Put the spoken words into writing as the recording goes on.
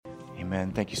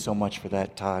Amen. Thank you so much for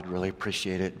that, Todd. Really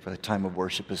appreciate it, for the time of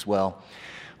worship as well.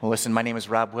 Well, listen, my name is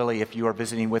Rob Willey. If you are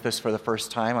visiting with us for the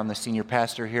first time, I'm the senior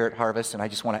pastor here at Harvest, and I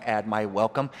just want to add my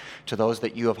welcome to those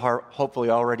that you have hopefully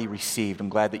already received. I'm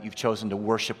glad that you've chosen to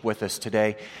worship with us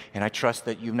today, and I trust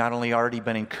that you've not only already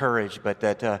been encouraged, but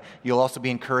that you'll also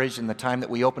be encouraged in the time that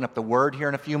we open up the Word here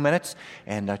in a few minutes,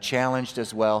 and challenged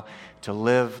as well to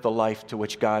live the life to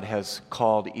which God has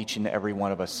called each and every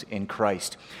one of us in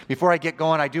Christ. Before I get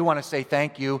going, I do want to say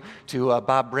thank you to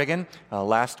Bob Brigham.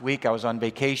 Last week I was on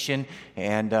vacation,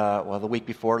 and the week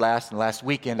before last and last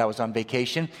weekend I was on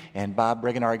vacation, and Bob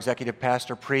Brigham, our executive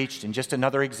pastor, preached, and just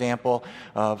another example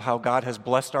of how God has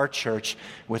blessed our church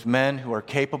with men who are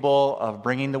capable of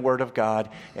bringing the Word of God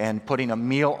and putting a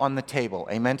meal on the table.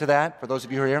 Amen to that? For those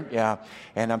of you who are here? Yeah.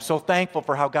 And I'm so thankful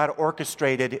for how God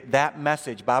orchestrated that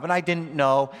message. Bob and I didn't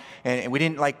know, and we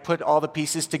didn't put all the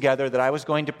pieces together, that I was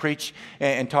going to preach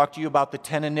and talk to you about the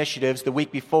 10 initiatives the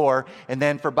week before, and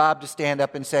then for Bob to stand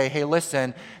up and say, hey,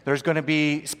 listen, there's going to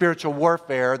be spiritual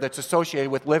warfare that's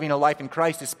associated with living a life in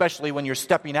Christ, especially when you're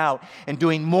stepping out and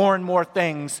doing more and more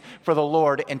things for the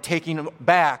Lord and taking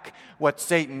back what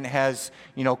Satan has,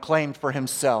 claimed for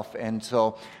himself. And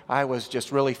so I was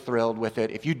just really thrilled with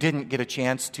it. If you didn't get a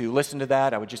chance to listen to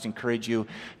that, I would just encourage you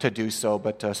to do so.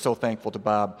 But so thankful to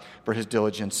Bob for his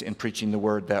diligence in preaching the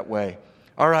Word that way.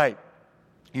 All right.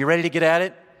 You ready to get at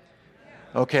it?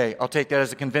 Okay, I'll take that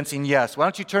as a convincing yes. Why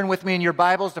don't you turn with me in your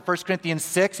Bibles to 1 Corinthians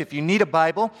 6. If you need a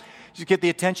Bible, just get the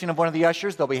attention of one of the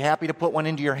ushers. They'll be happy to put one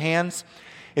into your hands.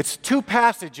 It's two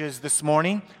passages this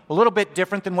morning, a little bit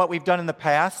different than what we've done in the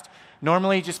past.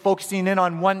 Normally just focusing in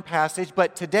on one passage,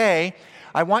 but today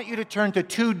I want you to turn to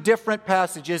two different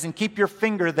passages and keep your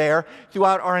finger there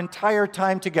throughout our entire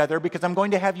time together, because I'm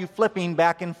going to have you flipping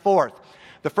back and forth.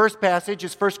 The first passage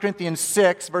is 1 Corinthians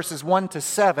 6, verses 1 to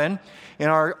 7, in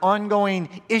our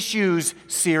ongoing Issues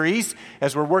series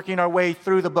as we're working our way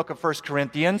through the book of 1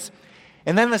 Corinthians.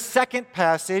 And then the second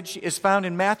passage is found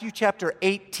in Matthew chapter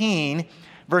 18,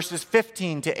 verses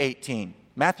 15 to 18.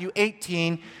 Matthew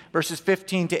 18, verses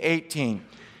 15 to 18.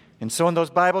 And so in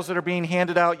those Bibles that are being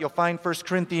handed out, you'll find 1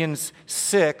 Corinthians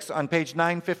 6 on page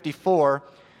 954.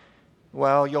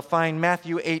 Well, you'll find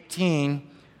Matthew 18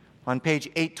 on page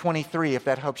 823, if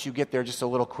that helps you get there just a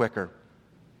little quicker.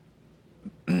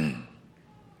 And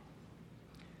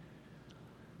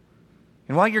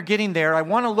while you're getting there, I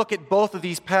want to look at both of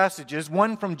these passages,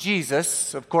 one from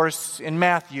Jesus, of course, in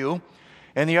Matthew,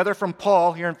 and the other from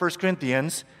Paul here in 1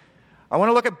 Corinthians. I want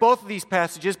to look at both of these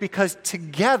passages because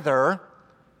together,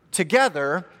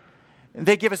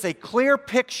 they give us a clear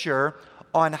picture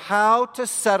on how to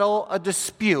settle a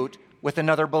dispute with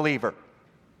another believer.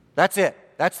 That's it.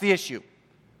 That's the issue.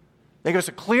 They give us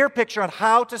a clear picture on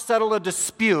how to settle a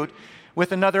dispute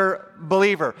with another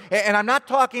believer. And I'm not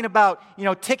talking about,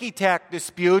 ticky-tack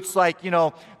disputes like,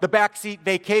 the backseat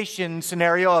vacation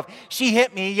scenario of she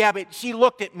hit me, yeah, but she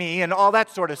looked at me and all that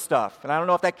sort of stuff. And I don't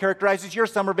know if that characterizes your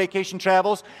summer vacation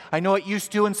travels. I know it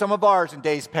used to in some of ours in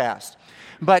days past.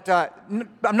 But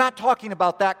I'm not talking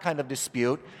about that kind of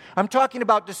dispute. I'm talking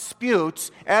about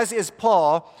disputes, as is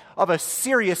Paul, of a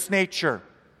serious nature.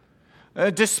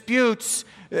 Disputes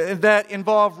that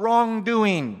involve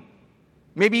wrongdoing,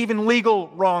 maybe even legal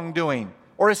wrongdoing,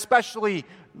 or especially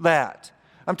that.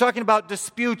 I'm talking about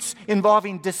disputes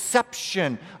involving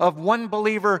deception of one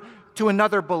believer to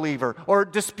another believer, or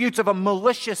disputes of a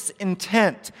malicious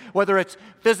intent, whether it's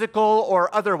physical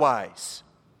or otherwise.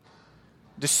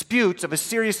 Disputes of a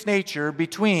serious nature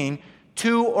between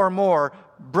two or more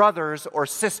brothers or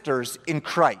sisters in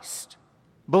Christ,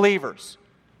 believers.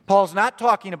 Paul's not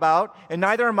talking about, and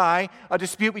neither am I, a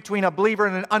dispute between a believer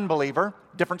and an unbeliever,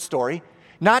 different story.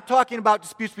 Not talking about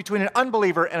disputes between an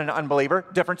unbeliever and an unbeliever,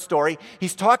 different story.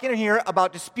 He's talking here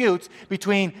about disputes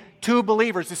between two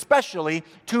believers, especially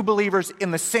two believers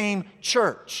in the same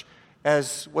church,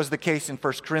 as was the case in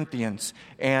 1 Corinthians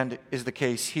and is the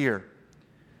case here.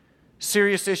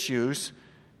 Serious issues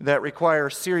that require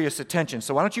serious attention.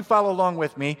 So why don't you follow along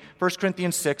with me, 1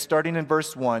 Corinthians 6, starting in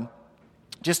verse 1.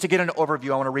 Just to get an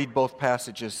overview, I want to read both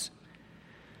passages.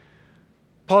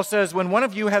 Paul says, when one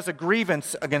of you has a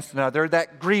grievance against another,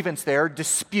 that grievance there,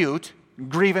 dispute,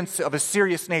 grievance of a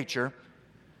serious nature,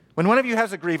 when one of you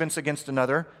has a grievance against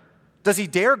another, does he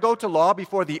dare go to law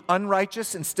before the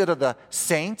unrighteous instead of the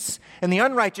saints? And the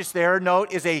unrighteous there,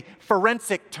 note, is a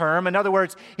forensic term. In other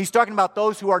words, he's talking about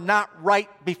those who are not right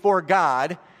before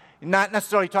God, not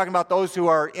necessarily talking about those who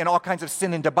are in all kinds of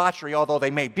sin and debauchery, although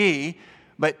they may be.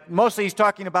 But mostly he's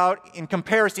talking about, in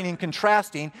comparison, in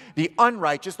contrasting, the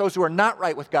unrighteous, those who are not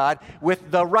right with God,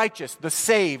 with the righteous, the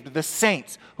saved, the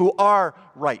saints, who are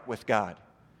right with God.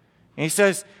 And he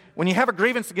says, when you have a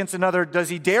grievance against another, does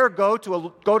he dare go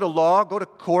to law, go to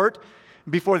court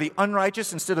before the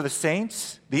unrighteous instead of the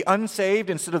saints, the unsaved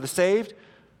instead of the saved?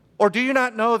 Or do you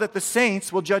not know that the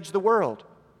saints will judge the world?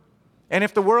 And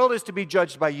if the world is to be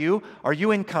judged by you, are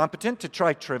you incompetent to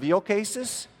try trivial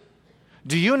cases?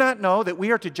 Do you not know that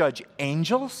we are to judge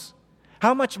angels?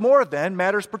 How much more then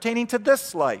matters pertaining to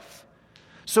this life?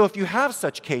 So if you have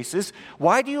such cases,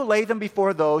 why do you lay them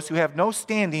before those who have no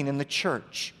standing in the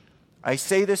church? I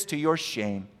say this to your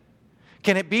shame.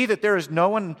 Can it be that there is no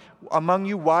one among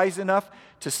you wise enough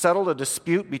to settle a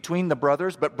dispute between the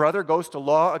brothers, but brother goes to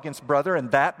law against brother,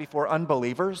 and that before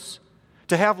unbelievers?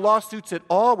 To have lawsuits at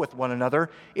all with one another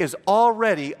is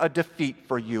already a defeat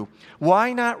for you.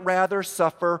 Why not rather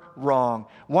suffer wrong?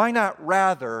 Why not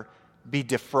rather be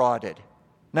defrauded?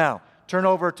 Now, turn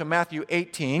over to Matthew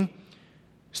 18,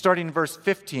 starting in verse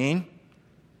 15.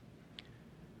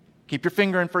 Keep your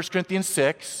finger in 1 Corinthians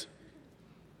 6.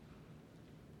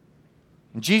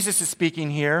 And Jesus is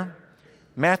speaking here.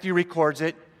 Matthew records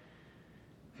it.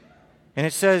 And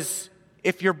it says,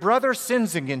 if your brother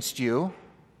sins against you,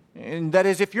 and that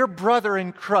is, if your brother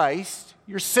in Christ,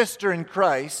 your sister in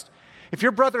Christ, if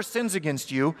your brother sins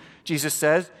against you, Jesus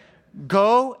says,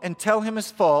 go and tell him his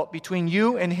fault between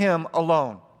you and him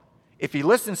alone. If he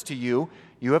listens to you,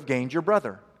 you have gained your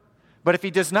brother. But if he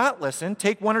does not listen,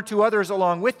 take one or two others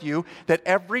along with you, that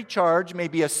every charge may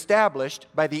be established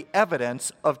by the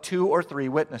evidence of 2 or 3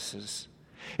 witnesses.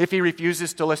 If he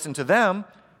refuses to listen to them,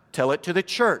 tell it to the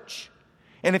church.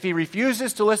 And if he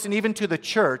refuses to listen even to the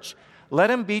church, let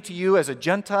him be to you as a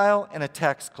Gentile and a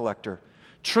tax collector.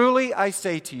 Truly I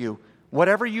say to you,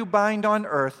 whatever you bind on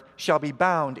earth shall be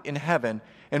bound in heaven,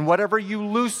 and whatever you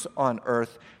loose on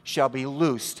earth shall be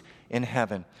loosed in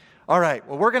heaven. All right,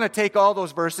 well, we're going to take all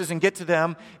those verses and get to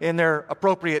them in their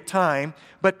appropriate time,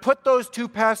 but put those two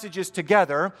passages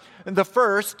together. The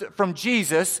first, from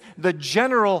Jesus, the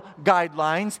general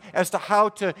guidelines as to how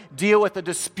to deal with a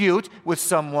dispute with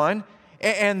someone,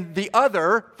 and the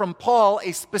other, from Paul,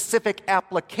 a specific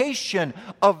application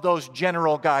of those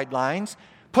general guidelines.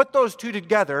 Put those two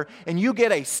together, and you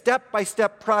get a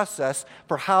step-by-step process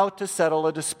for how to settle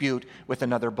a dispute with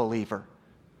another believer.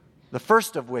 The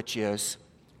first of which is,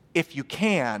 if you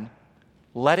can,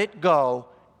 let it go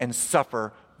and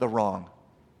suffer the wrong.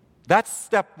 That's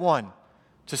step one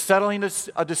to settling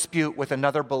a dispute with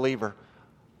another believer,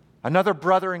 another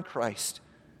brother in Christ.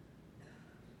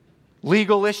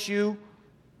 Legal issue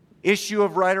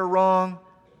of right or wrong,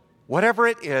 whatever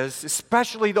it is,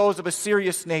 especially those of a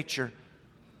serious nature,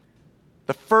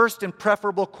 the first and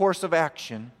preferable course of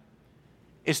action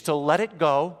is to let it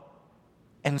go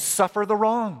and suffer the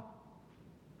wrong.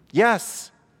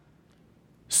 Yes,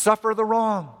 suffer the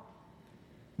wrong.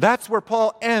 That's where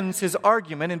Paul ends his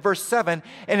argument in verse 7,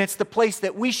 and it's the place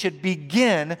that we should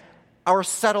begin our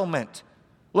settlement.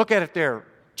 Look at it there.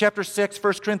 Chapter 6,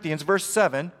 1 Corinthians, verse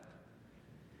 7.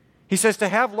 He says, to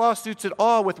have lawsuits at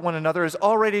all with one another is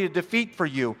already a defeat for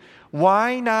you.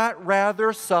 Why not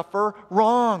rather suffer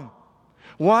wrong?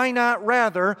 Why not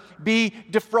rather be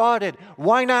defrauded?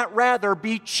 Why not rather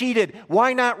be cheated?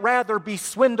 Why not rather be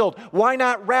swindled? Why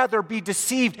not rather be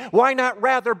deceived? Why not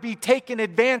rather be taken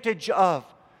advantage of?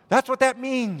 That's what that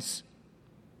means.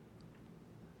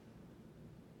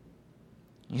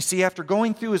 You see, after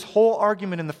going through his whole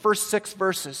argument in the first 6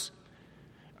 verses,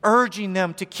 urging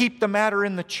them to keep the matter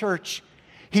in the church,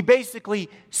 he basically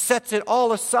sets it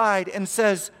all aside and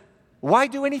says, why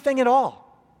do anything at all?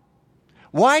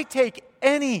 Why take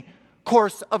any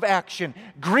course of action,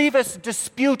 grievous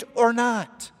dispute or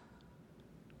not?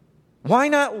 Why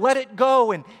not let it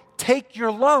go and take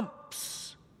your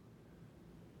lumps?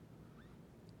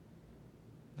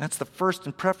 That's the first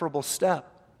and preferable step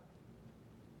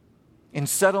in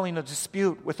settling a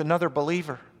dispute with another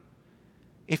believer.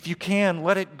 If you can,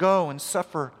 let it go and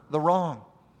suffer the wrong.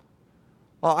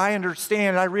 Well, I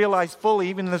understand, I realize fully,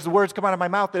 even as the words come out of my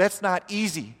mouth, that that's not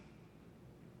easy.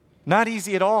 Not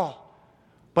easy at all.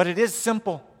 But it is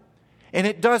simple. And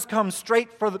it does come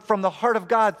straight from the heart of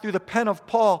God through the pen of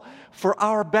Paul for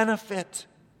our benefit.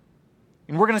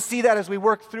 And we're going to see that as we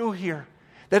work through here.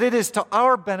 That it is to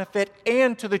our benefit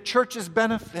and to the church's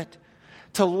benefit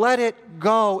to let it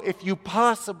go if you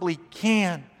possibly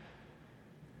can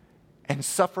and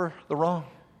suffer the wrong.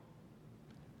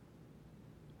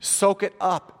 Soak it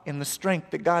up in the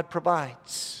strength that God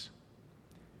provides.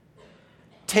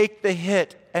 Take the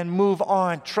hit and move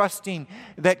on, trusting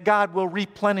that God will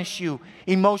replenish you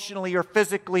emotionally or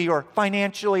physically or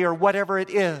financially or whatever it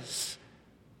is.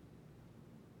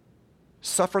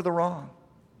 Suffer the wrong.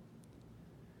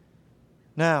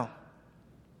 Now,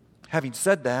 having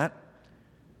said that,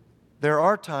 there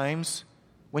are times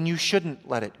when you shouldn't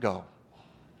let it go.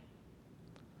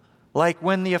 Like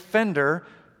when the offender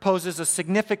poses a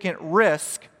significant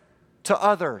risk to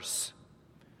others.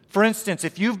 For instance,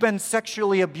 if you've been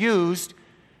sexually abused,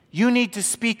 you need to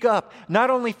speak up, not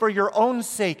only for your own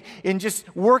sake, in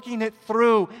just working it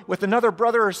through with another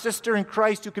brother or sister in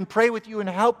Christ who can pray with you and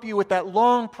help you with that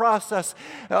long process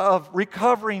of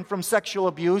recovering from sexual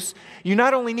abuse. You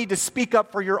not only need to speak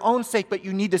up for your own sake, but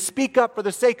you need to speak up for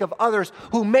the sake of others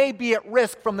who may be at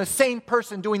risk from the same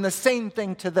person doing the same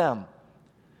thing to them.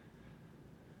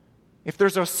 If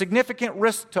there's a significant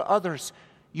risk to others,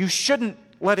 you shouldn't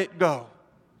let it go.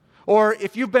 Or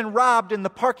if you've been robbed in the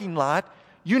parking lot,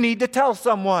 you need to tell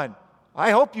someone.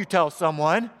 I hope you tell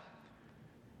someone,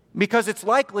 because it's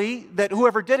likely that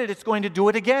whoever did it is going to do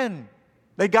it again.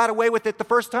 They got away with it the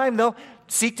first time, they'll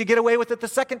seek to get away with it the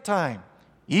second time.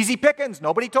 Easy pickings,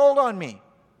 nobody told on me.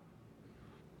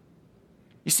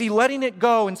 You see, letting it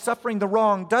go and suffering the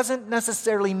wrong doesn't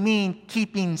necessarily mean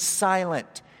keeping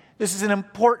silent. This is an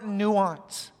important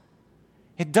nuance.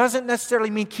 It doesn't necessarily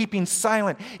mean keeping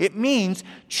silent. It means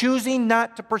choosing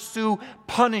not to pursue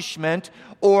punishment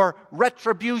or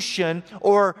retribution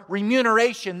or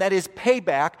remuneration, that is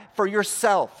payback for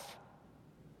yourself.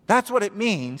 That's what it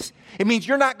means. It means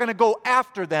you're not going to go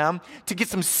after them to get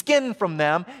some skin from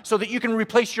them so that you can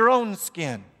replace your own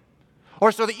skin,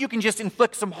 or so that you can just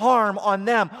inflict some harm on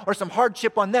them or some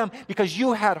hardship on them because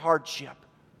you had hardship.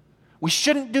 We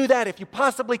shouldn't do that. If you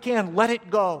possibly can, let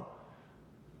it go.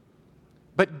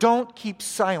 But don't keep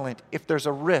silent if there's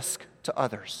a risk to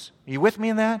others. Are you with me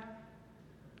in that?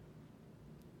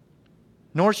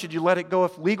 Nor should you let it go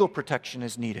if legal protection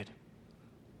is needed,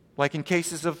 like in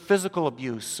cases of physical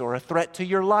abuse or a threat to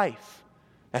your life.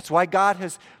 That's why God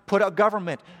has put a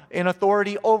government in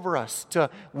authority over us to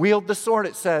wield the sword,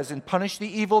 it says, and punish the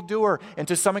evildoer, and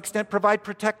to some extent provide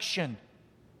protection.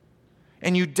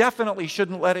 And you definitely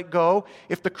shouldn't let it go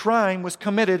if the crime was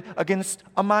committed against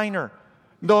a minor.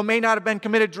 Though it may not have been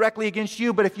committed directly against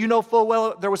you, but if you know full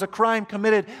well there was a crime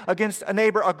committed against a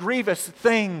neighbor, a grievous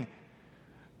thing,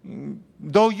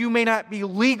 though you may not be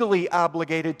legally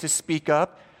obligated to speak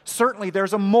up, certainly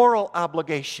there's a moral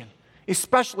obligation,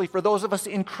 especially for those of us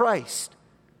in Christ,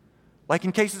 like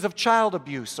in cases of child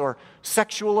abuse or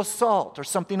sexual assault or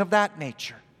something of that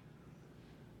nature.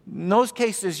 In those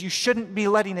cases, you shouldn't be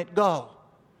letting it go.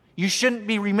 You shouldn't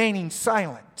be remaining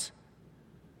silent.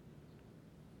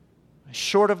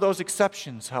 Short of those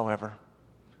exceptions, however,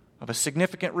 of a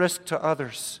significant risk to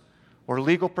others, or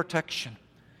legal protection,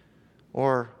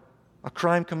 or a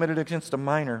crime committed against a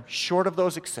minor, short of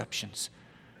those exceptions,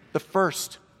 the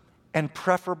first and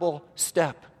preferable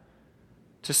step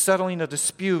to settling a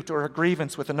dispute or a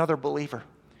grievance with another believer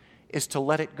is to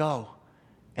let it go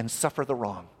and suffer the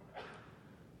wrong.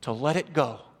 To let it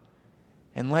go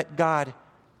and let God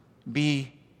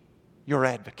be your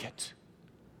advocate.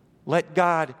 Let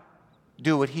God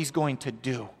do what He's going to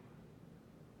do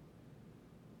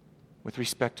with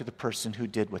respect to the person who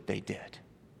did what they did.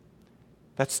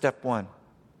 That's step one.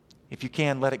 If you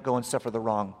can, let it go and suffer the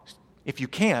wrong. If you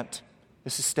can't,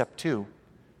 this is step two.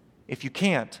 If you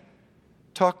can't,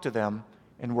 talk to them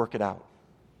and work it out.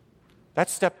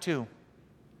 That's step two.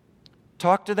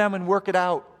 Talk to them and work it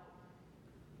out.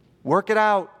 Work it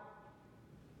out.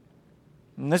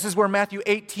 And this is where Matthew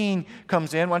 18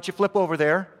 comes in. Why don't you flip over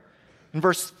there? In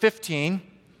verse 15,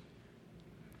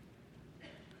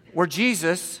 where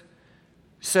Jesus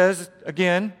says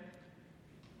again,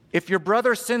 if your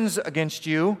brother sins against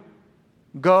you,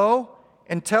 go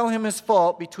and tell him his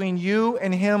fault between you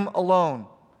and him alone.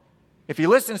 If he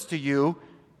listens to you,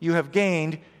 you have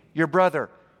gained your brother.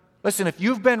 Listen, if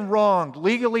you've been wronged,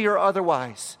 legally or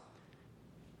otherwise,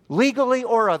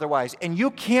 and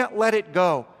you can't let it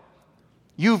go,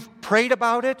 you've prayed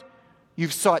about it,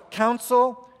 you've sought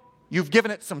counsel, you've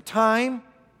given it some time.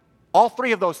 All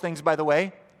three of those things, by the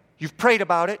way. You've prayed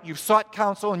about it, you've sought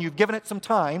counsel, and you've given it some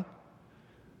time.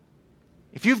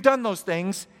 If you've done those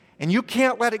things and you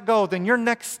can't let it go, then your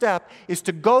next step is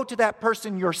to go to that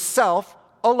person yourself,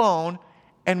 alone,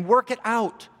 and work it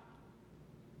out.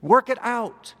 Work it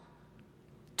out.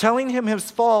 Telling him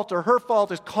his fault or her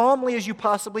fault as calmly as you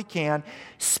possibly can,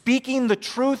 speaking the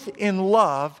truth in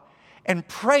love, and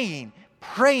praying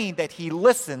that he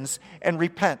listens and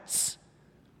repents.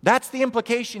 That's the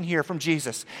implication here from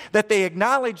Jesus, that they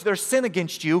acknowledge their sin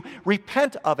against you,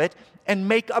 repent of it, and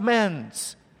make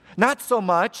amends. Not so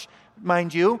much,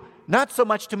 mind you, not so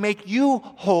much to make you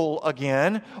whole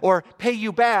again, or pay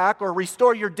you back, or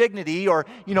restore your dignity, or,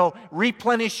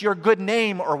 replenish your good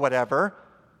name or whatever.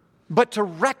 but to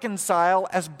reconcile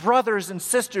as brothers and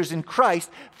sisters in Christ,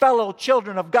 fellow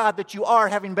children of God that you are,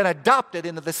 having been adopted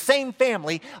into the same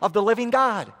family of the living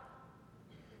God.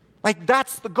 Like,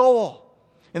 that's the goal.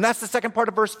 And that's the second part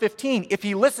of verse 15. If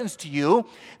he listens to you,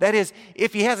 that is,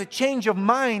 if he has a change of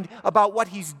mind about what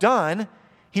he's done,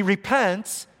 he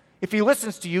repents, if he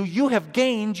listens to you, you have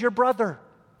gained your brother.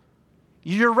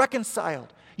 You're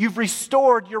reconciled. You've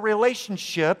restored your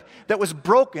relationship that was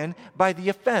broken by the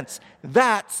offense.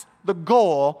 That's the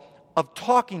goal of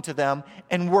talking to them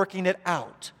and working it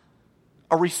out.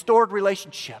 A restored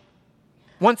relationship.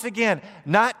 Once again,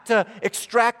 not to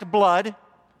extract blood,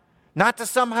 not to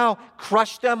somehow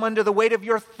crush them under the weight of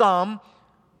your thumb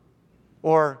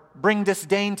or bring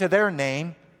disdain to their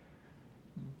name,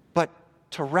 but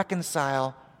to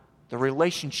reconcile the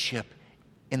relationship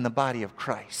in the body of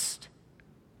Christ.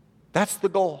 That's the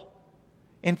goal.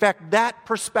 In fact, that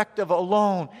perspective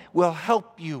alone will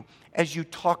help you as you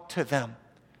talk to them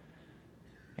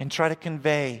and try to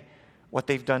convey what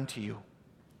they've done to you.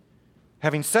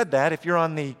 Having said that, if you're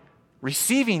on the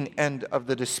receiving end of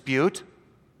the dispute,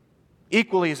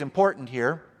 equally as important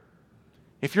here,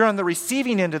 if you're on the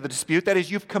receiving end of the dispute, that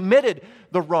is, you've committed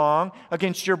the wrong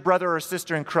against your brother or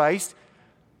sister in Christ,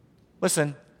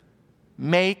 listen,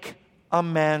 make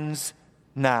amends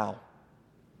now.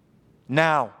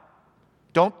 Now.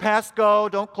 Don't pass go.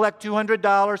 Don't collect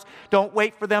 $200. Don't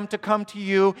wait for them to come to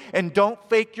you. And don't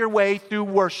fake your way through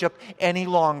worship any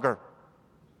longer.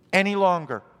 Any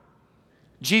longer.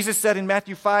 Jesus said in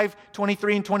Matthew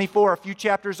 5:23 and 24, a few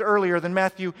chapters earlier than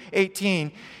Matthew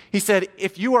 18, he said,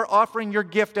 if you are offering your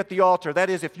gift at the altar, that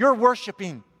is, if you're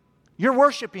worshiping.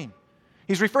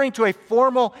 He's referring to a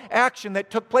formal action that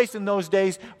took place in those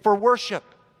days for worship.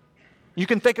 You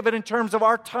can think of it in terms of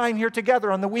our time here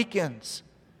together on the weekends.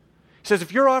 He says,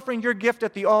 if you're offering your gift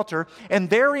at the altar, and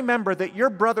there remember that your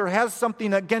brother has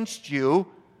something against you,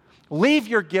 leave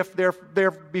your gift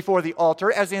there before the altar,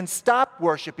 as in stop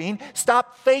worshiping,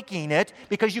 stop faking it,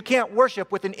 because you can't worship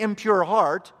with an impure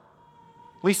heart,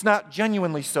 at least not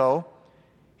genuinely so.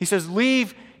 He says,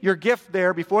 leave your gift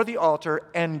there before the altar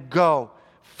and go.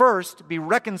 First, be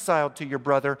reconciled to your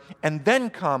brother, and then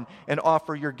come and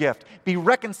offer your gift. Be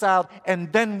reconciled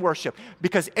and then worship,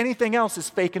 because anything else is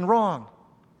fake and wrong.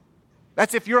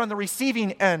 That's if you're on the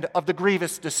receiving end of the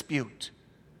grievous dispute.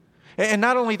 And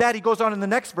not only that, he goes on in the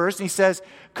next verse, and he says,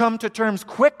 come to terms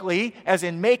quickly, as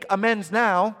in make amends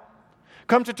now.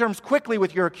 Come to terms quickly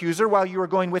with your accuser while you are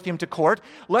going with him to court,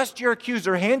 lest your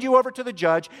accuser hand you over to the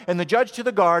judge, and the judge to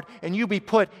the guard, and you be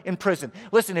put in prison.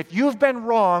 Listen, if you've been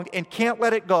wronged and can't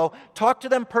let it go, talk to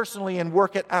them personally and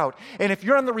work it out. And if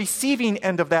you're on the receiving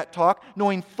end of that talk,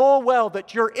 knowing full well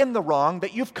that you're in the wrong,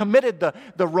 that you've committed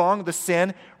the wrong, the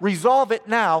sin, resolve it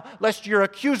now, lest your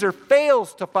accuser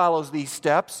fails to follow these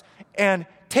steps and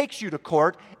takes you to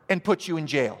court and puts you in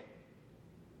jail.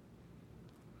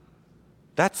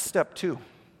 That's step 2.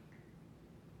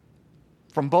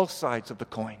 From both sides of the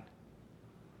coin.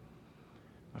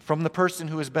 From the person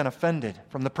who has been offended,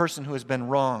 from the person who has been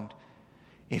wronged.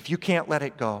 If you can't let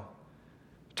it go,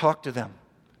 talk to them.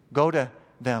 Go to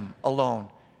them alone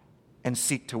and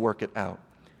seek to work it out.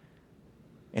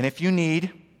 And if you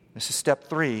need, this is step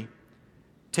 3,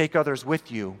 take others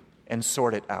with you and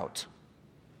sort it out.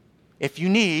 If you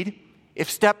need, if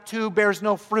step 2 bears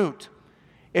no fruit,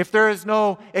 if there is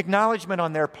no acknowledgement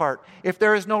on their part, if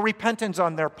there is no repentance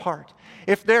on their part,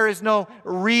 if there is no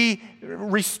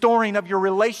restoring of your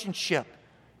relationship,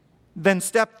 then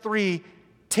step 3,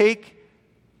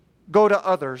 go to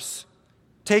others,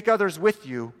 take others with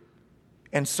you,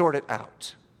 and sort it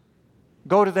out.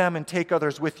 Go to them and take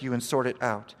others with you and sort it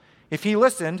out. If he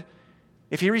listened,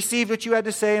 if he received what you had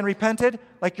to say and repented,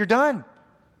 like you're done.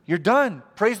 You're done.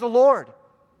 Praise the Lord.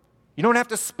 You don't have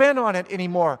to spin on it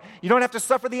anymore. You don't have to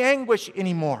suffer the anguish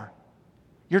anymore.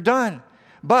 You're done.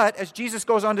 But as Jesus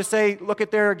goes on to say, look at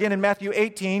there again in Matthew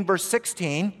 18, verse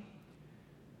 16.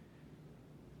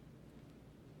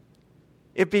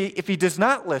 If he does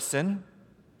not listen,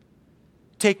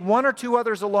 take 1 or 2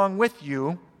 others along with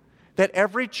you, that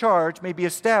every charge may be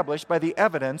established by the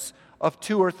evidence of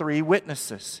 2 or 3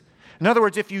 witnesses. In other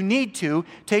words, if you need to,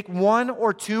 take 1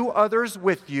 or 2 others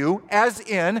with you, as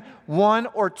in 1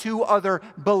 or 2 other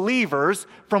believers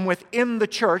from within the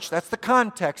church. That's the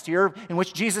context here in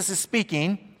which Jesus is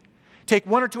speaking. Take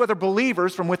 1 or 2 other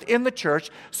believers from within the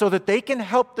church so that they can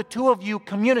help the 2 of you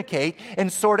communicate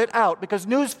and sort it out. Because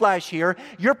newsflash here,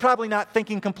 you're probably not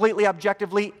thinking completely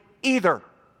objectively either.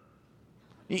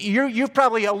 You're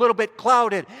probably a little bit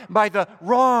clouded by the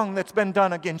wrong that's been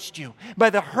done against you, by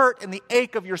the hurt and the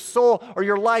ache of your soul or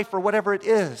your life or whatever it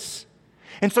is.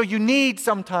 And so you need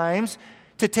sometimes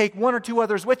to take one or two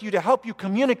others with you to help you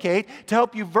communicate, to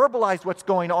help you verbalize what's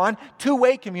going on,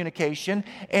 two-way communication,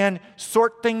 and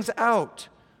sort things out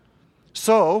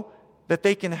so that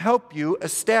they can help you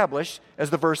establish,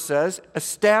 as the verse says,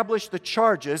 establish the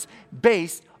charges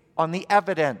based on the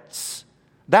evidence.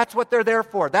 That's what they're there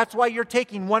for. That's why you're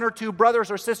taking one or two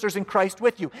brothers or sisters in Christ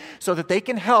with you, so that they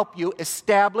can help you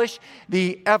establish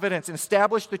the evidence and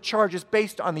establish the charges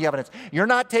based on the evidence. You're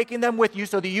not taking them with you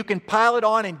so that you can pile it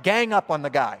on and gang up on the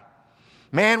guy.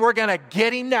 Man, we're going to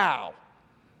get him now.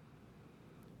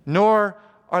 Nor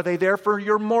are they there for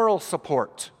your moral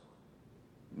support.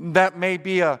 That may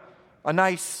be a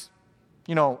nice,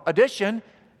 addition,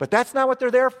 but that's not what they're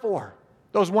there for,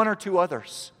 those one or two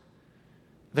others.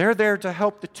 They're there to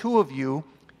help the two of you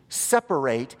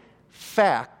separate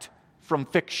fact from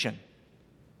fiction,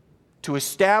 to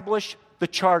establish the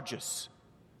charges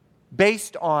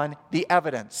based on the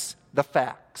evidence, the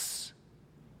facts.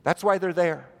 That's why they're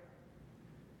there.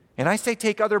 And I say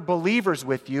take other believers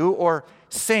with you, or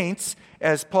saints,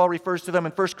 as Paul refers to them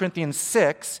in 1 Corinthians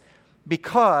 6,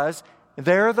 because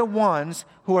they're the ones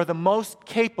who are the most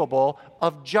capable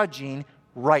of judging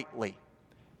rightly.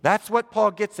 That's what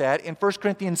Paul gets at in 1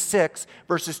 Corinthians 6,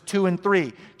 verses 2 and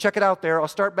 3. Check it out there. I'll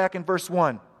start back in verse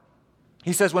 1.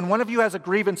 He says, when one of you has a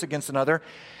grievance against another,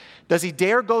 does he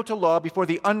dare go to law before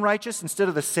the unrighteous instead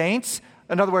of the saints?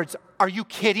 In other words, are you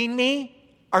kidding me?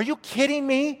 Are you kidding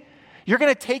me? You're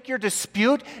going to take your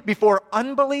dispute before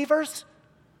unbelievers?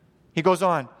 He goes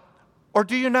on, or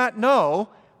do you not know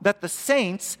that the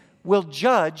saints will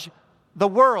judge the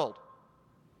world?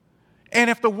 And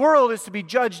if the world is to be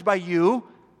judged by you,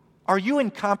 are you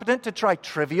incompetent to try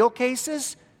trivial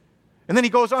cases? And then he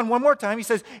goes on one more time. He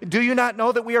says, do you not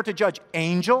know that we are to judge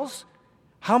angels?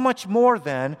 How much more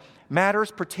then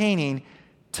matters pertaining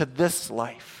to this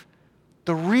life?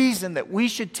 The reason that we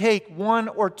should take one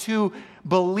or two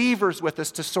believers with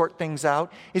us to sort things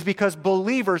out is because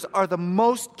believers are the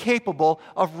most capable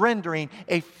of rendering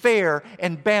a fair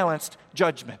and balanced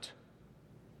judgment.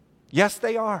 Yes,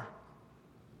 they are.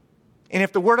 And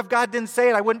if the Word of God didn't say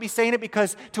it, I wouldn't be saying it,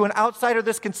 because to an outsider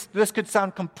this could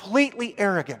sound completely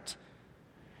arrogant.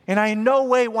 And I in no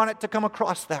way want it to come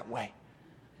across that way.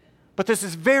 But this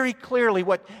is very clearly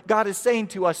what God is saying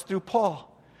to us through Paul.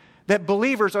 That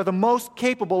believers are the most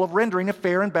capable of rendering a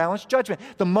fair and balanced judgment.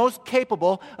 The most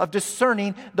capable of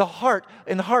discerning the heart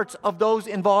and the hearts of those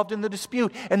involved in the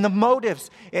dispute and the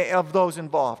motives of those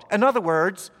involved. In other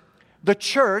words, the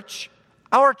church,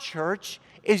 our church,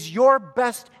 is your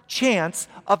best chance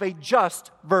of a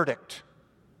just verdict.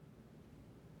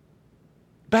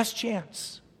 Best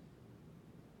chance.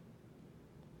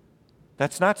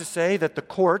 That's not to say that the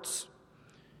courts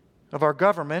of our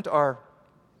government are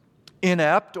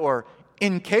inept or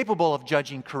incapable of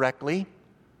judging correctly.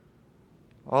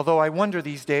 Although I wonder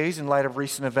these days, in light of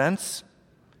recent events,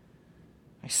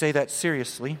 I say that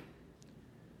seriously.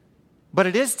 But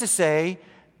it is to say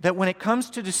that when it comes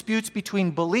to disputes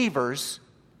between believers,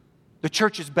 the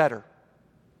church is better.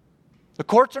 The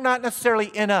courts are not necessarily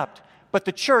inept, but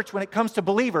the church, when it comes to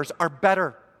believers, are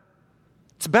better.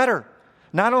 It's better.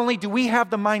 Not only do we have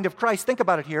the mind of Christ, think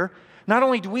about it here, not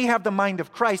only do we have the mind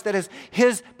of Christ, that is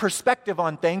His perspective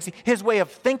on things, His way of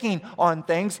thinking on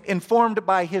things, informed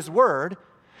by His Word,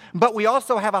 but we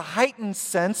also have a heightened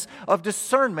sense of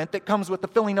discernment that comes with the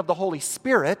filling of the Holy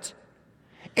Spirit,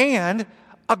 and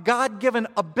a God-given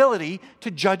ability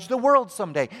to judge the world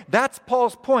someday. That's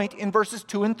Paul's point in verses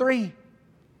 2 and 3.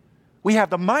 We have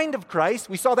the mind of Christ.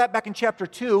 We saw that back in chapter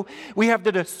 2. We have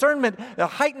the discernment, the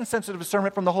heightened sense of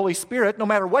discernment from the Holy Spirit, no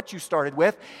matter what you started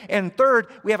with. And third,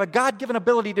 we have a God-given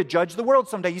ability to judge the world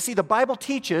someday. You see, the Bible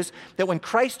teaches that when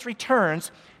Christ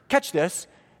returns, catch this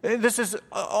is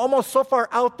almost so far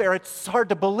out there, it's hard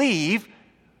to believe,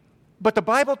 but the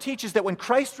Bible teaches that when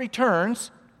Christ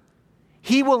returns,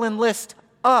 He will enlist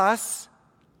us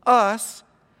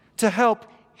to help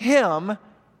Him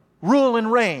rule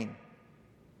and reign.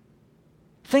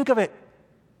 Think of it.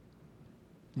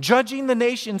 Judging the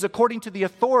nations according to the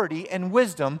authority and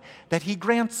wisdom that He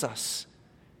grants us.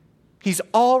 He's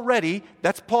already,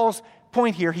 that's Paul's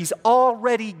point here, He's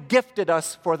already gifted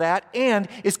us for that and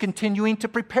is continuing to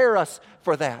prepare us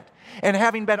for that. And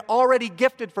having been already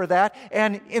gifted for that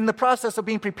and in the process of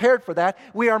being prepared for that,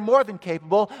 we are more than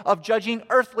capable of judging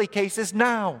earthly cases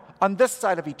now on this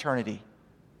side of eternity.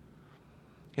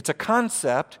 It's a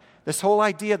concept, this whole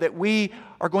idea that we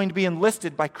are going to be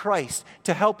enlisted by Christ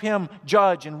to help Him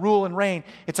judge and rule and reign.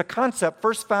 It's a concept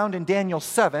first found in Daniel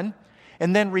 7,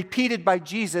 and then repeated by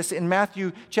Jesus in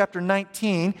Matthew chapter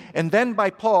 19, and then by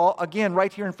Paul, again,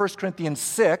 right here in 1 Corinthians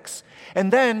 6,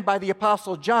 and then by the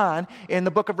Apostle John in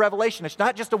the book of Revelation. It's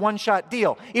not just a one-shot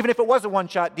deal. Even if it was a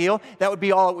one-shot deal, that would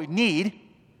be all it would need.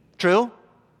 True?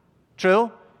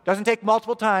 True? Doesn't take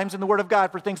multiple times in the Word of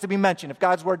God for things to be mentioned. If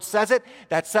God's Word says it,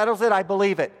 that settles it, I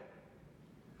believe it.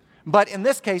 But in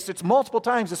this case, it's multiple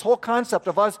times, this whole concept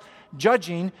of us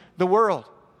judging the world.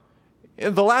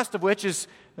 The last of which is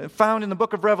found in the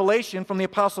book of Revelation from the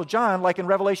Apostle John, like in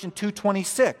Revelation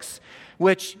 2:26,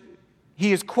 which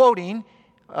he is quoting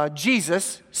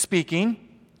Jesus speaking,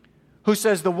 who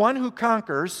says, "The one who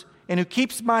conquers and who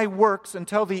keeps my works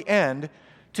until the end,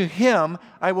 to him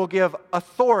I will give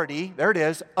authority," there it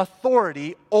is,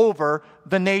 authority over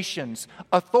the nations.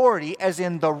 Authority as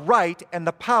in the right and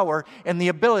the power and the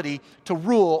ability to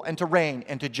rule and to reign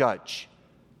and to judge.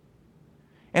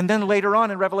 And then later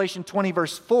on in Revelation 20,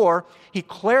 verse 4, he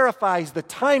clarifies the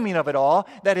timing of it all,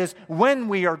 that is, when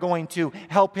we are going to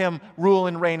help him rule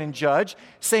and reign and judge,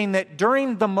 saying that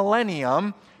during the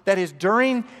millennium, that is,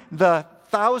 during the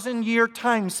 1,000-year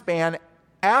time span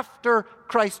after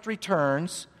Christ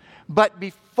returns, but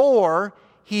before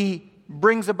he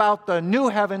brings about the new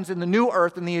heavens and the new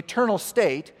earth and the eternal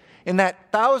state, in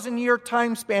that 1,000-year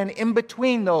time span in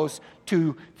between those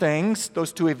two things,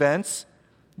 those two events,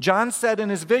 John said in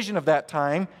his vision of that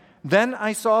time, "Then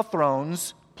I saw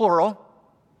thrones," plural,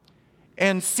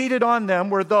 "and seated on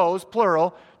them were those,"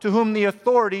 plural, "to whom the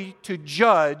authority to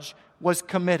judge was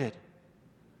committed."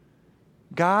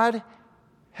 God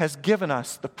has given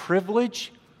us the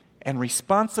privilege and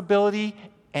responsibility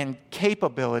and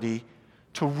capability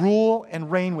to rule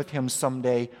and reign with him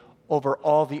someday over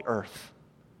all the earth.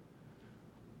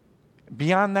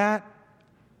 Beyond that,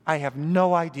 I have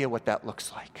no idea what that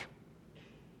looks like.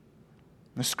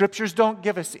 The Scriptures don't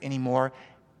give us anymore.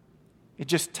 It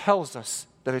just tells us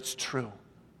that it's true.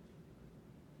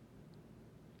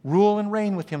 Rule and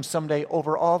reign with him someday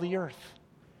over all the earth.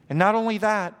 And not only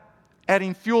that,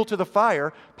 adding fuel to the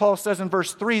fire, Paul says in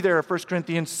verse 3 there of 1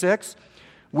 Corinthians 6,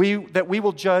 that we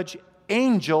will judge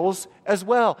angels as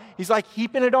well. He's like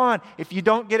heaping it on. If you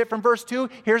don't get it from verse 2,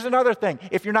 here's another thing.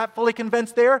 If you're not fully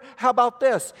convinced there, how about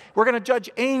this? We're going to judge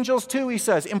angels too, he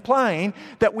says, implying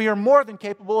that we are more than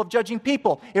capable of judging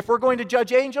people. If we're going to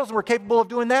judge angels and we're capable of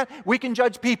doing that, we can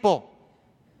judge people.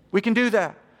 We can do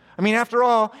that. I mean, after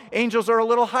all, angels are a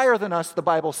little higher than us, the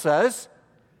Bible says,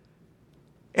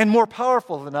 and more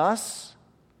powerful than us,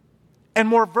 and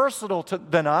more versatile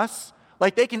than us.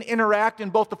 Like they can interact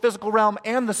in both the physical realm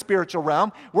and the spiritual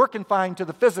realm. We're confined to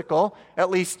the physical,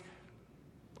 at least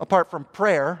apart from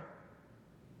prayer.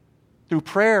 Through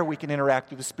prayer, we can interact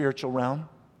through the spiritual realm.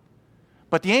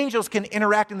 But the angels can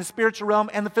interact in the spiritual realm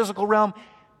and the physical realm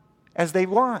as they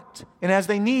want and as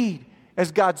they need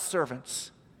as God's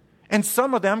servants. And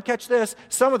some of them, catch this,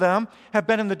 some of them have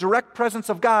been in the direct presence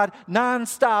of God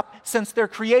nonstop since their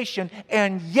creation,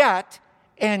 and yet,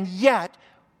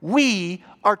 we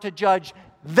are to judge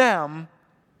them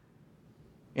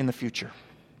in the future.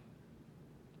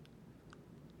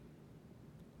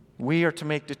 We are to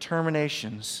make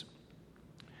determinations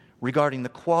regarding the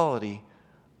quality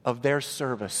of their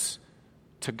service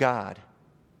to God,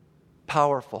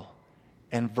 powerful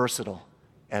and versatile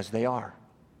as they are.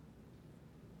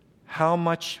 How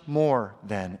much more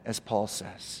then, as Paul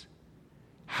says,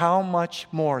 how much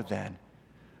more then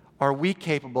are we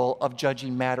capable of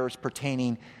judging matters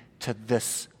pertaining to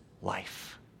this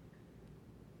life?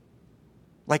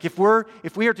 Like if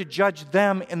we are to judge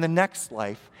them in the next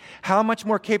life, how much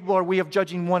more capable are we of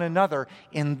judging one another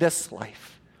in this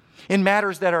life? In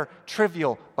matters that are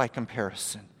trivial by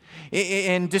comparison,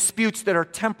 in disputes that are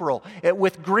temporal,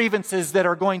 with grievances that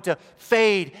are going to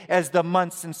fade as the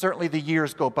months and certainly the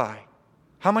years go by.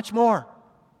 How much more?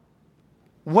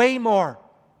 Way more.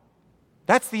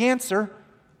 That's the answer.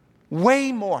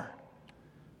 Way more.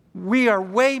 We are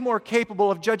way more capable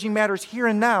of judging matters here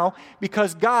and now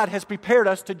because God has prepared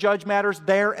us to judge matters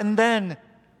there and then.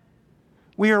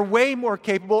 We are way more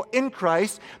capable in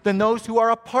Christ than those who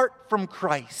are apart from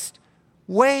Christ.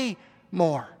 Way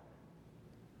more.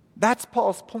 That's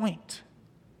Paul's point.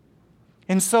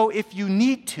 And so if you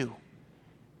need to,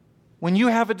 when you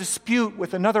have a dispute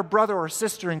with another brother or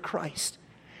sister in Christ,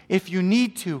 if you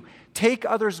need to, take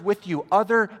others with you,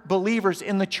 other believers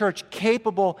in the church,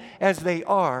 capable as they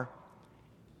are,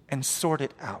 and sort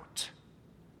it out.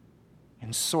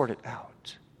 And sort it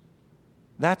out.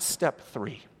 That's step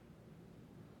 3.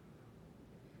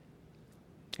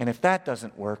 And if that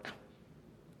doesn't work,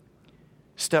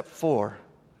 step 4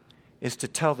 is to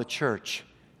tell the church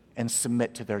and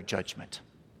submit to their judgment.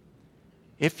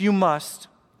 If you must,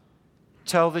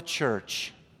 tell the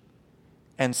church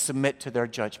and submit to their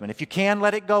judgment. If you can,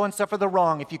 let it go and suffer the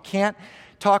wrong. If you can't,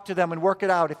 talk to them and work it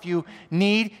out. If you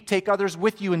need, take others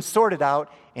with you and sort it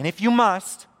out. And if you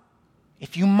must,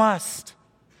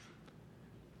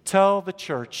 tell the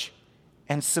church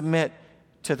and submit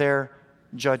to their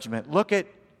judgment. Look at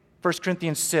 1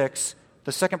 Corinthians 6,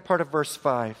 the second part of verse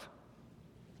 5.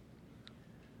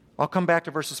 I'll come back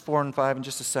to verses 4 and 5 in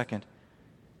just a second.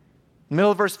 In the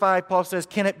middle of verse 5, Paul says,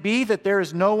 "Can it be that there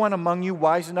is no one among you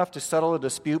wise enough to settle a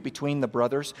dispute between the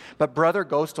brothers? But brother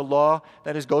goes to law,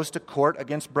 that is, goes to court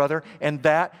against brother, and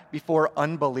that before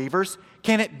unbelievers?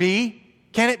 Can it be?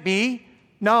 Can it be?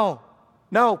 No.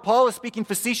 No, Paul is speaking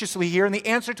facetiously here, and the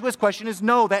answer to his question is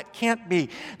no, that can't be.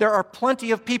 There are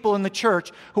plenty of people in the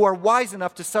church who are wise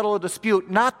enough to settle a dispute,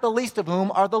 not the least of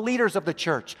whom are the leaders of the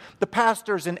church, the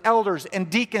pastors and elders and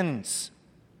deacons.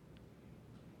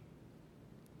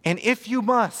 And if you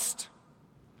must,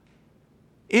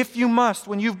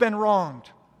 when you've been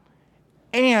wronged,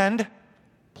 and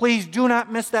please do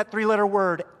not miss that three-letter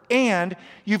word, and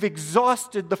you've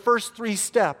exhausted the first three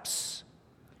steps,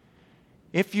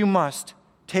 if you must,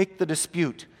 take the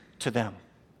dispute to them.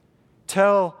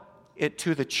 Tell it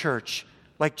to the church,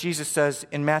 like Jesus says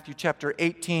in Matthew chapter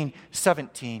 18,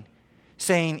 17,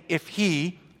 saying, if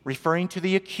he, referring to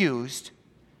the accused,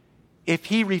 if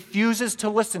he refuses to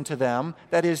listen to them,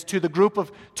 that is, to the group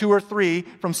of 2 or 3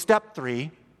 from step 3,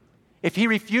 if he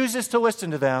refuses to listen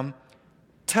to them,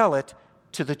 tell it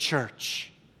to the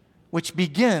church, which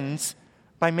begins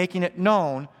by making it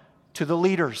known to the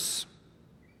leaders.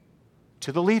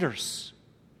 To the leaders.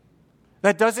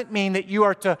 That doesn't mean that you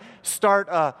are to start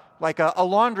a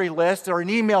laundry list or an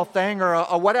email thing or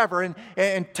a whatever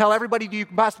and tell everybody you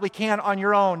possibly can on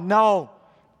your own. No.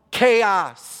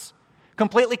 Chaos.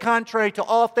 Completely contrary to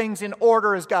all things in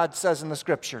order, as God says in the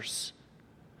Scriptures.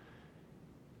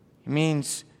 It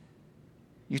means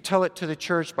you tell it to the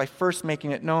church by first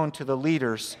making it known to the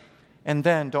leaders, and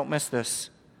then, don't miss this,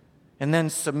 and then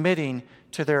submitting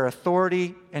to their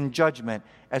authority and judgment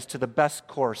as to the best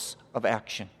course of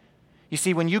action. You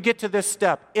see, when you get to this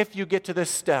step, if you get to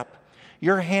this step,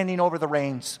 you're handing over the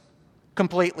reins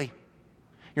completely.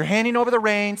 You're handing over the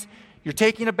reins, you're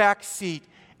taking a back seat,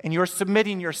 and you're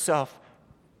submitting yourself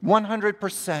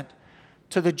 100%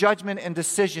 to the judgment and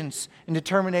decisions and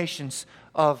determinations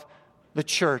of the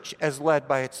church as led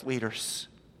by its leaders.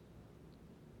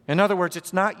 In other words,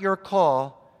 it's not your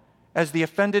call as the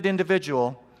offended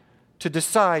individual to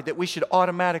decide that we should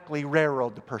automatically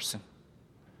railroad the person.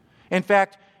 In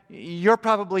fact, you're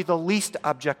probably the least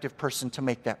objective person to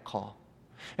make that call.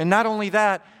 And not only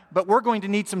that, but we're going to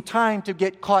need some time to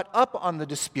get caught up on the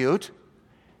dispute,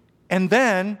 and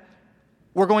then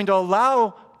we're going to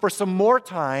allow for some more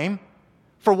time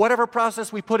for whatever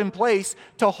process we put in place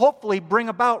to hopefully bring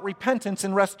about repentance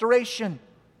and restoration.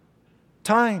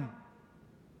 Time.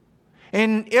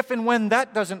 And if and when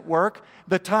that doesn't work,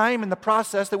 the time and the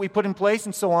process that we put in place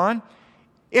and so on,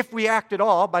 if we act at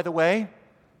all, by the way,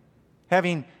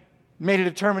 having made a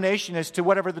determination as to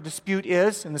whatever the dispute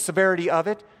is and the severity of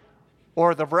it,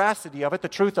 or the veracity of it, the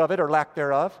truth of it or lack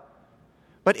thereof,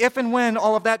 but if and when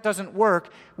all of that doesn't work,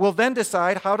 we'll then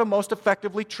decide how to most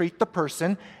effectively treat the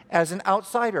person as an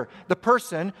outsider, the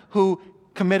person who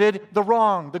committed the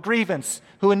wrong, the grievance,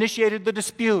 who initiated the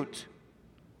dispute.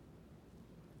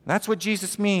 That's what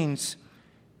Jesus means,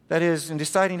 that is, in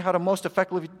deciding how to most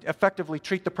effectively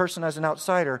treat the person as an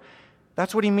outsider.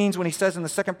 That's what he means when he says in the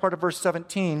second part of verse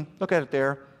 17, look at it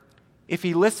there, if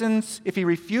he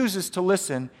refuses to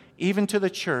listen even to the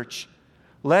church,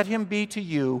 let him be to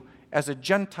you as a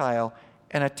Gentile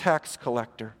and a tax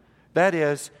collector. That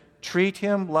is, treat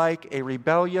him like a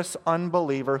rebellious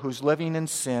unbeliever who's living in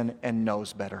sin and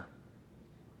knows better.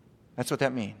 That's what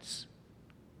that means.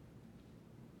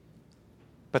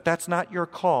 But that's not your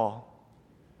call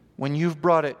when you've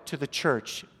brought it to the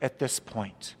church at this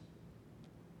point.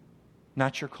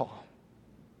 Not your call.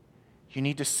 You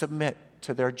need to submit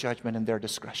to their judgment and their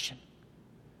discretion.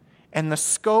 And the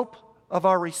scope of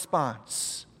our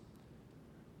response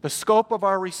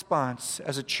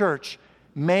as a church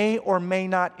may or may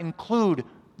not include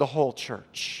the whole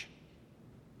church.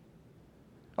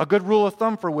 A good rule of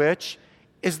thumb for which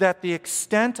is that the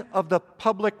extent of the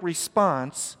public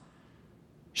response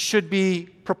should be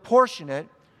proportionate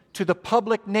to the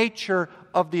public nature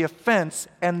of the offense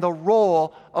and the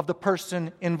role of the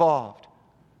person involved.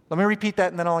 Let me repeat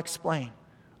that and then I'll explain.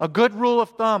 A good rule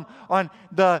of thumb on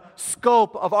the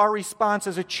scope of our response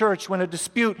as a church when a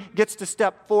dispute gets to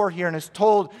step 4 here and is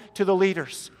told to the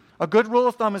leaders. A good rule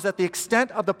of thumb is that the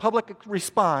extent of the public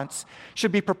response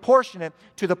should be proportionate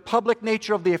to the public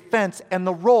nature of the offense and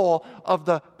the role of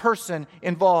the person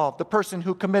involved, the person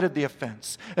who committed the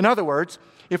offense. In other words,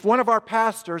 if one of our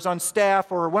pastors on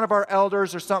staff or one of our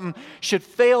elders or something should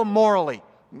fail morally,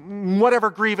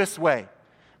 whatever grievous way,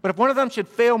 but if one of them should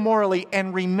fail morally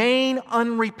and remain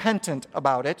unrepentant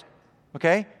about it,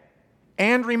 okay,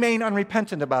 and remain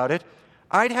unrepentant about it,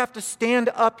 I'd have to stand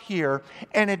up here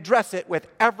and address it with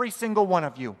every single one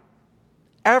of you.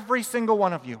 Every single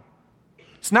one of you.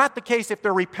 It's not the case if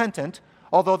they're repentant,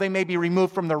 although they may be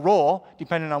removed from their role,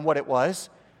 depending on what it was.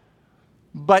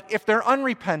 But if they're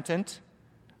unrepentant,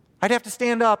 I'd have to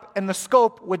stand up and the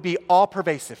scope would be all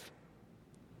pervasive.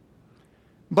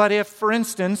 But if, for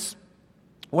instance,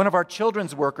 one of our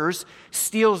children's workers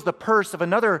steals the purse of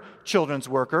another children's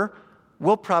worker,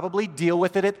 we'll probably deal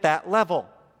with it at that level.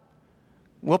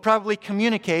 We'll probably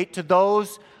communicate to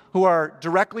those who are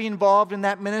directly involved in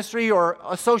that ministry or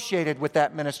associated with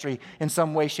that ministry in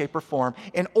some way, shape, or form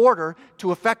in order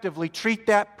to effectively treat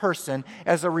that person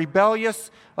as a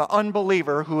rebellious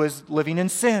unbeliever who is living in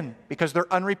sin because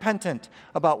they're unrepentant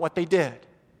about what they did.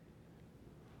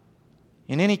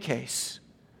 In any case,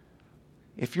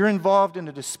 if you're involved in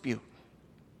a dispute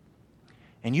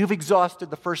and you've exhausted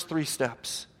the first 3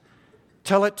 steps,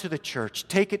 tell it to the church,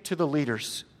 take it to the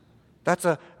leaders. That's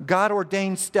a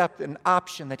God-ordained step, an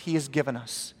option that He has given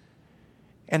us.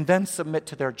 And then submit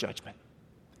to their judgment.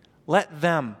 Let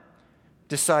them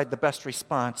decide the best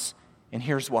response, and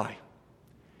here's why.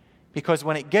 Because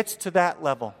when it gets to that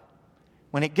level,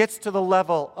 when it gets to the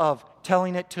level of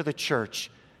telling it to the church,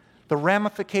 the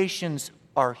ramifications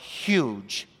are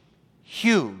huge,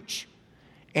 huge,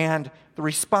 and the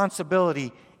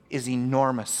responsibility is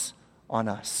enormous on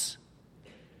us.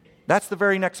 That's the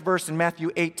very next verse in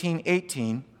Matthew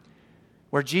 18:18,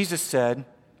 where Jesus said,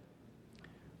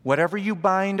 whatever you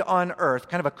bind on earth,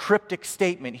 kind of a cryptic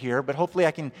statement here, but hopefully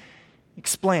I can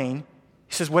explain.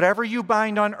 He says, whatever you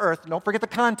bind on earth, don't forget the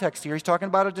context here. He's talking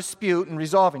about a dispute and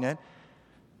resolving it.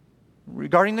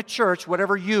 Regarding the church,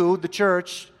 whatever you, the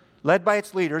church, led by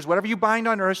its leaders, whatever you bind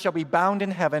on earth shall be bound in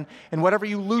heaven, and whatever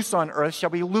you loose on earth shall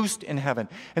be loosed in heaven.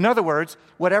 In other words,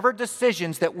 whatever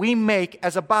decisions that we make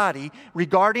as a body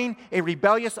regarding a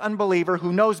rebellious unbeliever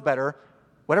who knows better,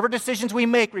 whatever decisions we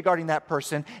make regarding that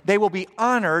person, they will be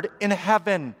honored in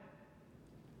heaven.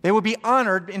 They will be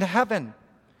honored in heaven.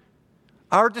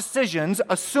 Our decisions,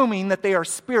 assuming that they are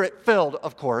Spirit-filled,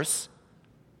 of course,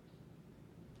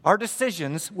 our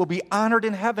decisions will be honored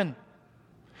in heaven.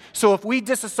 So if we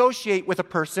disassociate with a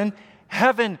person,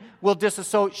 heaven will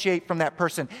disassociate from that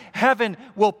person. Heaven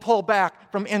will pull back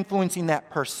from influencing that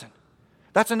person.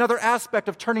 That's another aspect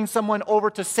of turning someone over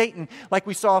to Satan, like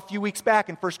we saw a few weeks back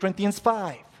in 1 Corinthians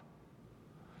 5.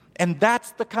 And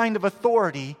that's the kind of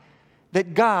authority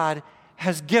that God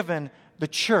has given the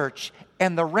church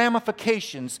and the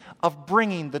ramifications of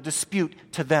bringing the dispute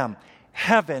to them.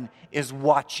 Heaven is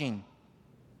watching.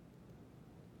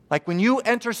 Like when you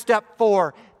enter step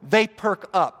 4, they perk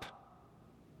up.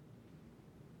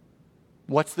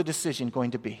 What's the decision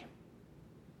going to be?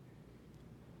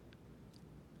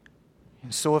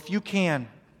 And so if you can,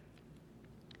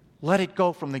 let it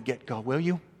go from the get-go, will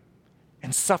you?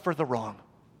 And suffer the wrong.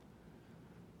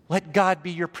 Let God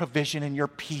be your provision and your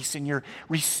peace and your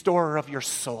restorer of your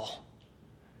soul.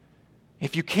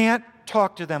 If you can't,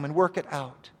 talk to them and work it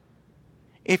out.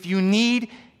 If you need,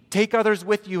 take others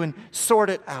with you and sort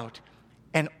it out.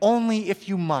 And only if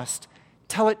you must,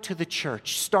 tell it to the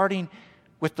church, starting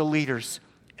with the leaders,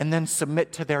 and then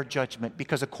submit to their judgment.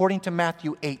 Because according to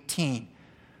Matthew 18,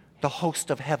 the host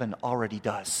of heaven already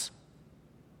does.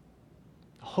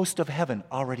 The host of heaven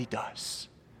already does.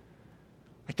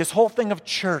 Like this whole thing of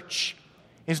church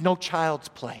is no child's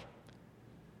play.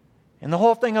 And the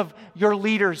whole thing of your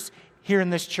leaders here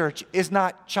in this church is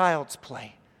not child's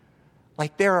play.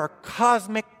 Like there are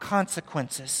cosmic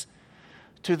consequences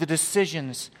to the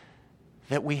decisions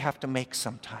that we have to make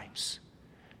sometimes.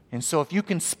 And so if you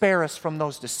can spare us from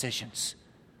those decisions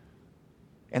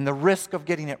and the risk of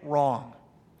getting it wrong,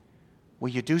 will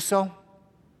you do so?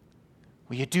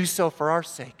 Will you do so for our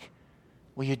sake?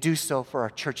 Will you do so for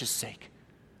our church's sake?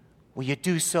 Will you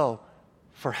do so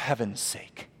for heaven's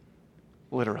sake?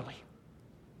 Literally.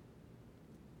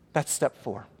 That's step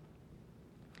 4.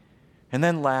 And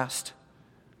then last,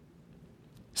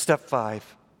 step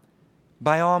 5.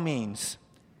 By all means,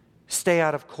 stay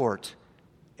out of court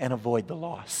and avoid the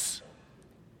loss.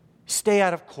 Stay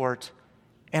out of court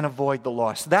and avoid the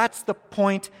loss. That's the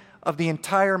point of the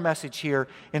entire message here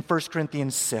in 1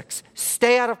 Corinthians 6.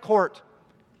 Stay out of court.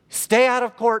 Stay out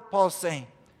of court, Paul's saying.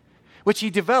 Which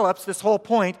he develops this whole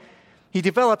point He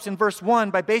develops in verse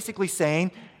 1 by basically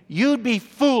saying, you'd be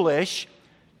foolish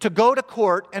to go to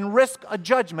court and risk a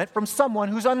judgment from someone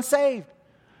who's unsaved,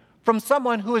 from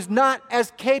someone who is not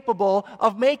as capable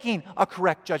of making a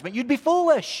correct judgment. You'd be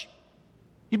foolish.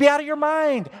 You'd be out of your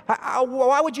mind.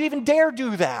 Why would you even dare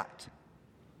do that?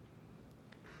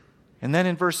 And then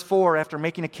in verse 4, after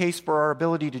making a case for our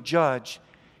ability to judge,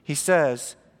 he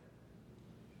says,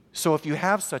 so if you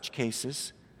have such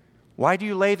cases, why do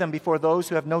you lay them before those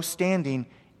who have no standing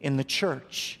in the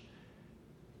church?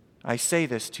 I say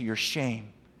this to your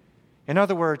shame. In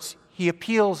other words, he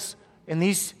appeals in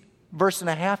these verse and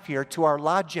a half here to our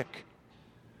logic.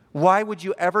 Why would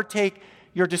you ever take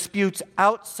your disputes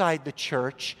outside the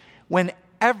church when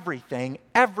everything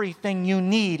you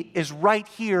need is right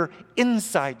here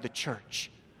inside the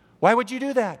church? Why would you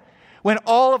do that? When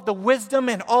all of the wisdom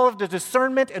and all of the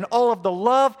discernment and all of the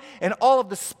love and all of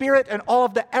the spirit and all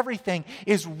of the everything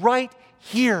is right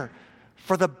here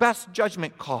for the best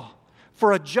judgment call,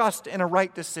 for a just and a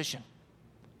right decision.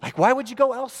 Like, why would you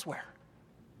go elsewhere?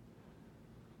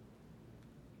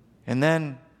 And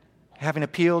then, having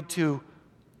appealed to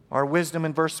our wisdom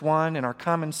in verse 1 and our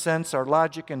common sense, our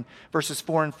logic in verses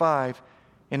 4 and 5,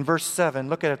 in verse 7,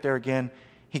 look at it there again,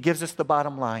 he gives us the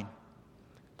bottom line.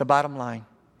 The bottom line.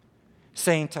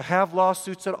 Saying to have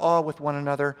lawsuits at all with one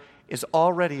another is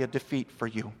already a defeat for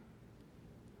you.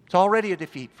 It's already a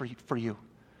defeat for you.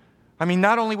 I mean,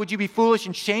 not only would you be foolish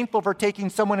and shameful for taking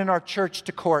someone in our church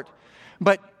to court,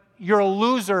 but you're a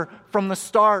loser from the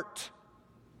start.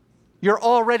 You're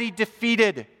already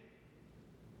defeated.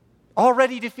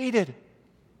 Already defeated.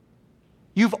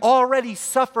 You've already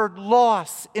suffered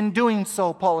loss in doing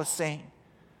so, Paul is saying.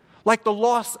 Like the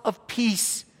loss of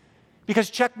peace.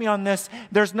 Because check me on this,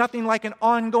 there's nothing like an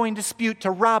ongoing dispute to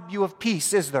rob you of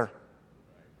peace, is there?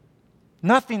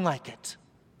 Nothing like it.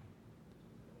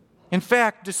 In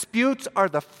fact, disputes are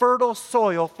the fertile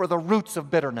soil for the roots of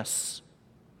bitterness.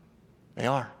 They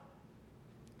are.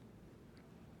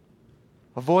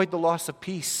 Avoid the loss of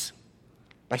peace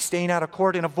by staying out of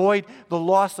court, and avoid the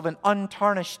loss of an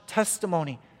untarnished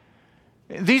testimony.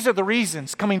 These are the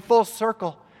reasons, coming full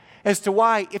circle, as to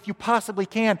why, if you possibly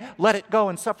can, let it go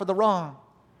and suffer the wrong.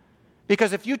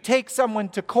 Because if you take someone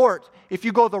to court, if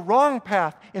you go the wrong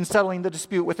path in settling the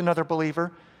dispute with another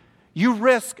believer, you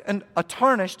risk a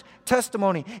tarnished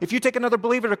testimony. If you take another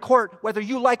believer to court, whether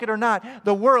you like it or not,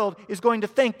 the world is going to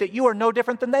think that you are no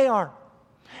different than they are.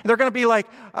 And they're going to be like,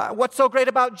 what's so great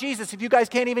about Jesus if you guys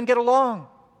can't even get along?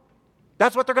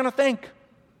 That's what they're going to think.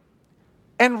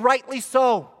 And rightly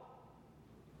so.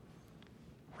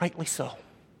 Rightly so.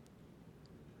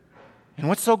 And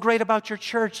what's so great about your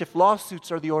church if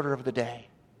lawsuits are the order of the day?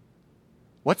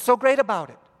 What's so great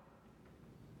about it?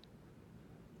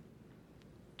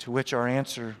 To which our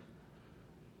answer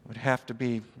would have to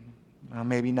be, well,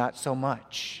 maybe not so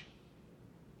much.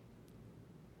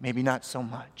 Maybe not so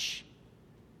much.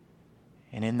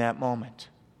 And in that moment,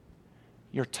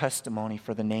 your testimony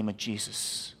for the name of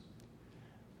Jesus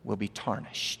will be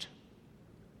tarnished.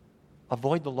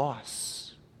 Avoid the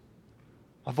loss.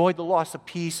 Avoid the loss of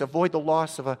peace. Avoid the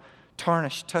loss of a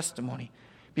tarnished testimony.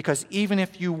 Because even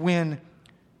if you win,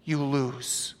 you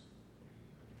lose.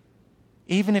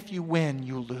 Even if you win,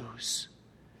 you lose.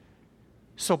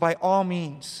 So by all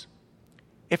means,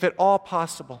 if at all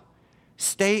possible,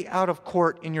 stay out of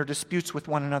court in your disputes with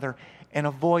one another and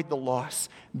avoid the loss.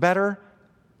 Better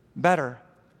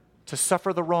to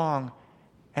suffer the wrong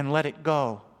and let it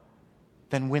go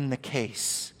than win the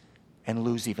case and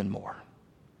lose even more.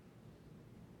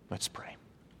 Let's pray.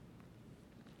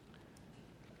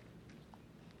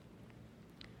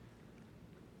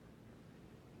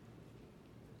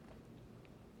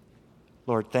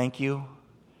 Lord, thank you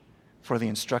for the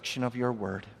instruction of your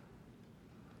word.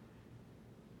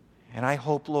 And I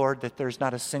hope, Lord, that there's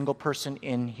not a single person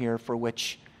in here for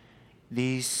which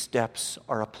these steps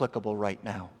are applicable right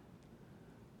now.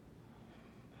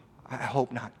 I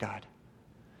hope not, God.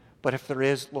 But if there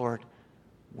is, Lord,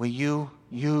 will you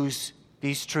use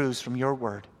these truths from your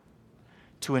word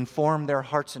to inform their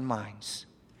hearts and minds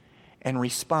and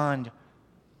respond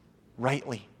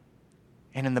rightly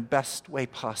and in the best way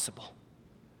possible,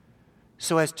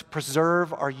 so as to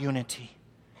preserve our unity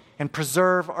and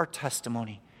preserve our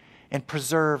testimony and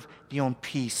preserve the own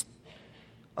peace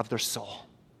of their soul.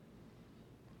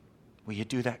 Will you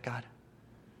do that, God?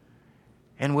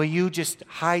 And will you just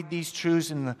hide these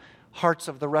truths in the hearts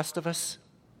of the rest of us,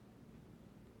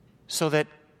 so that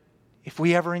if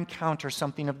we ever encounter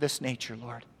something of this nature,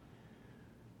 Lord,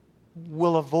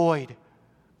 we'll avoid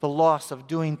the loss of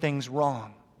doing things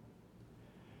wrong,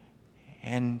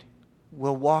 and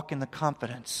we'll walk in the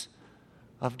confidence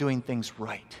of doing things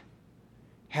right.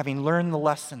 having learned the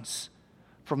lessons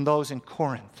from those in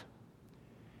Corinth,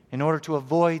 in order to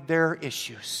avoid their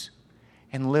issues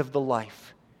and live the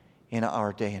life in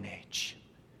our day and age,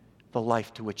 the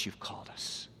life to which you've called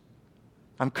us.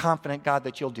 I'm confident, God,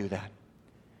 that you'll do that.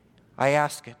 I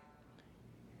ask it,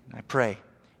 and I pray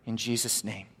in Jesus'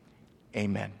 name.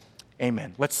 Amen.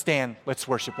 Amen. Let's stand. Let's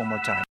worship one more time.